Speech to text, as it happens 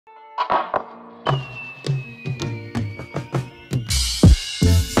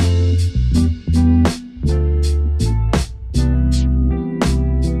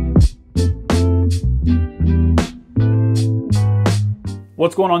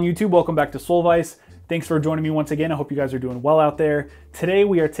What's going on YouTube? Welcome back to Solvice. Thanks for joining me once again. I hope you guys are doing well out there. Today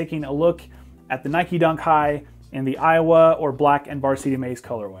we are taking a look at the Nike Dunk High in the Iowa or Black and Varsity Maize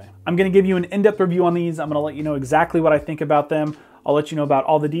colorway. I'm gonna give you an in-depth review on these. I'm gonna let you know exactly what I think about them. I'll let you know about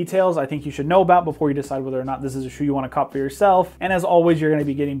all the details I think you should know about before you decide whether or not this is a shoe you want to cop for yourself. And as always, you're going to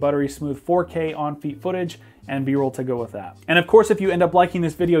be getting buttery smooth 4K on-feet footage and B-roll to go with that. And of course, if you end up liking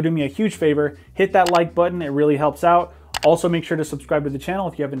this video, do me a huge favor, hit that like button. It really helps out. Also, make sure to subscribe to the channel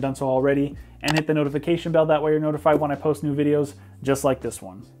if you haven't done so already, and hit the notification bell. That way you're notified when I post new videos just like this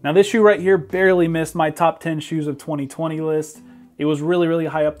one. Now, this shoe right here barely missed my top 10 shoes of 2020 list. It was really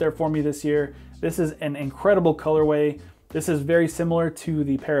high up there for me this year. This is an incredible colorway. This is very similar to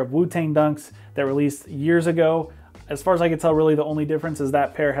the pair of Tang Dunks that released years ago. As far as I can tell, really the only difference is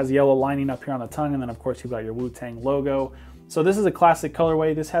that pair has yellow lining up here on the tongue, and then of course you've got your Tang logo. So this is a classic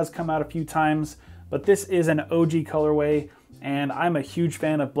colorway. This has come out a few times, but this is an OG colorway, and I'm a huge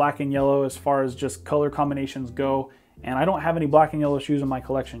fan of black and yellow as far as just color combinations go. And I don't have any black and yellow shoes in my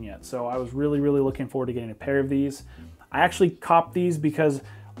collection yet, so I was really looking forward to getting a pair of these. I actually copped these because,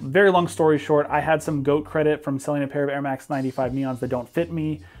 very long story short, I had some GOAT credit from selling a pair of Air Max 95 Neons that don't fit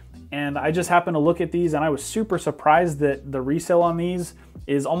me. And I just happened to look at these and I was super surprised that the resale on these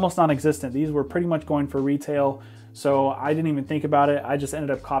is almost non-existent. These were pretty much going for retail. So I didn't even think about it. I just ended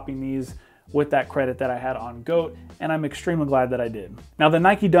up copying these with that credit that I had on GOAT, and I'm extremely glad that I did. Now, the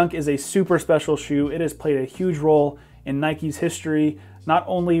Nike Dunk is a super special shoe. It has played a huge role in Nike's history. Not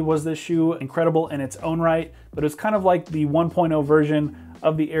only was this shoe incredible in its own right, but it's kind of like the 1.0 version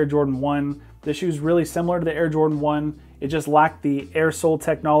of the Air Jordan 1. This shoe is really similar to the Air Jordan 1. It just lacked the air sole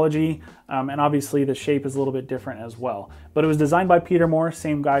technology, and obviously the shape is a little bit different as well. But it was designed by Peter Moore,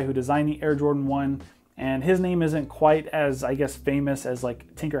 same guy who designed the Air Jordan 1, and his name isn't quite as, I guess, famous as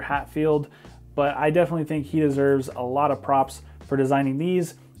like Tinker Hatfield, but I definitely think he deserves a lot of props for designing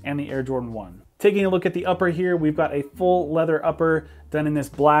these and the Air Jordan 1. Taking a look at the upper here, we've got a full leather upper done in this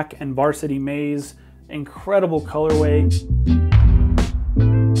Black and Varsity Maize. Incredible colorway.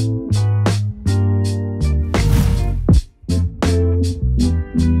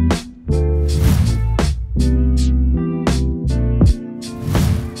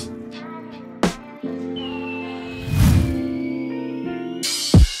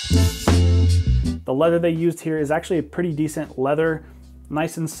 The leather they used here is actually a pretty decent leather,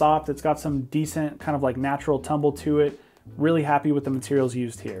 nice and soft. It's got some decent kind of like natural tumble to it. Really happy with the materials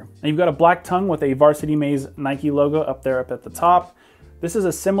used here. And you've got a black tongue with a Varsity Maize Nike logo up there up at the top. This is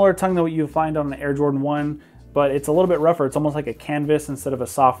a similar tongue to what you find on the Air Jordan 1, but it's a little bit rougher. It's almost like a canvas instead of a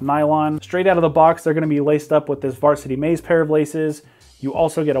soft nylon. Straight out of the box, they're gonna be laced up with this Varsity Maize pair of laces. You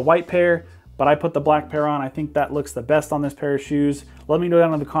also get a white pair, but I put the black pair on. I think that looks the best on this pair of shoes. Let me know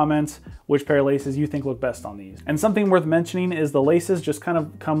down in the comments which pair of laces you think look best on these. And something worth mentioning is the laces just kind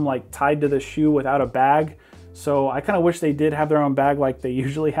of come like tied to the shoe without a bag. So I kind of wish they did have their own bag like they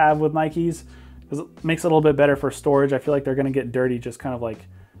usually have with Nikes, because it makes it a little bit better for storage. I feel like they're gonna get dirty just kind of like,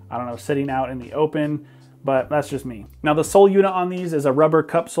 I don't know, sitting out in the open, but that's just me. Now the sole unit on these is a rubber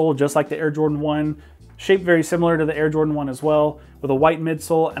cup sole, just like the Air Jordan 1. Shaped very similar to the Air Jordan 1 as well, with a white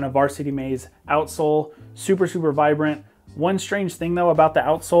midsole and a Varsity Maize outsole. Super vibrant. One strange thing though about the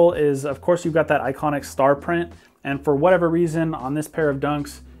outsole is, of course, you've got that iconic star print, and for whatever reason on this pair of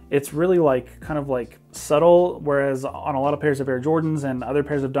Dunks, it's really like kind of like subtle, whereas on a lot of pairs of Air Jordans and other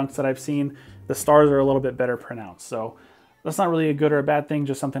pairs of Dunks that I've seen, the stars are a little bit better pronounced. So that's not really a good or a bad thing,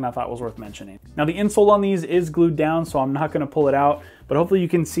 just something I thought was worth mentioning. Now the insole on these is glued down, so I'm not gonna pull it out, but hopefully you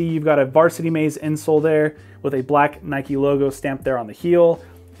can see you've got a Varsity Maize insole there with a black Nike logo stamped there on the heel.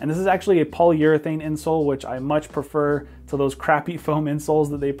 And this is actually a polyurethane insole, which I much prefer to those crappy foam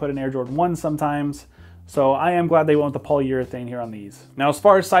insoles that they put in Air Jordan 1 sometimes. So I am glad they went with the polyurethane here on these. Now, as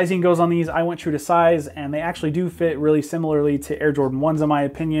far as sizing goes on these, I went true to size, and they actually do fit really similarly to Air Jordan 1s in my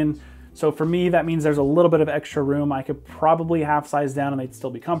opinion. So for me, that means there's a little bit of extra room. I could probably half size down and they'd still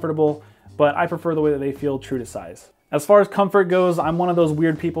be comfortable, but I prefer the way that they feel true to size. As far as comfort goes, I'm one of those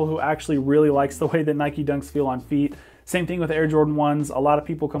weird people who actually really likes the way that Nike Dunks feel on feet. Same thing with Air Jordan 1s. A lot of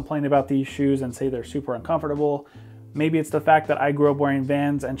people complain about these shoes and say they're super uncomfortable. Maybe it's the fact that I grew up wearing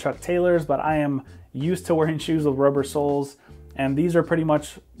Vans and Chuck Taylors, but I am used to wearing shoes with rubber soles, and these are pretty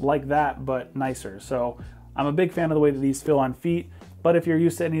much like that, but nicer. So I'm a big fan of the way that these feel on feet. But if you're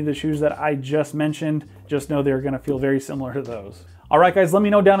used to any of the shoes that I just mentioned, just know they're gonna feel very similar to those. All right, guys, let me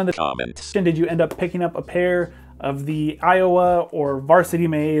know down in the comments. Did you end up picking up a pair of the Iowa or Varsity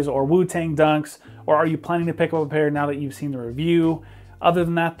Maize or Tang Dunks, or are you planning to pick up a pair now that you've seen the review? Other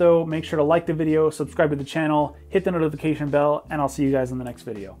than that though, make sure to like the video, subscribe to the channel, hit the notification bell, and I'll see you guys in the next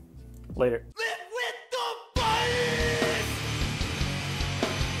video. Later.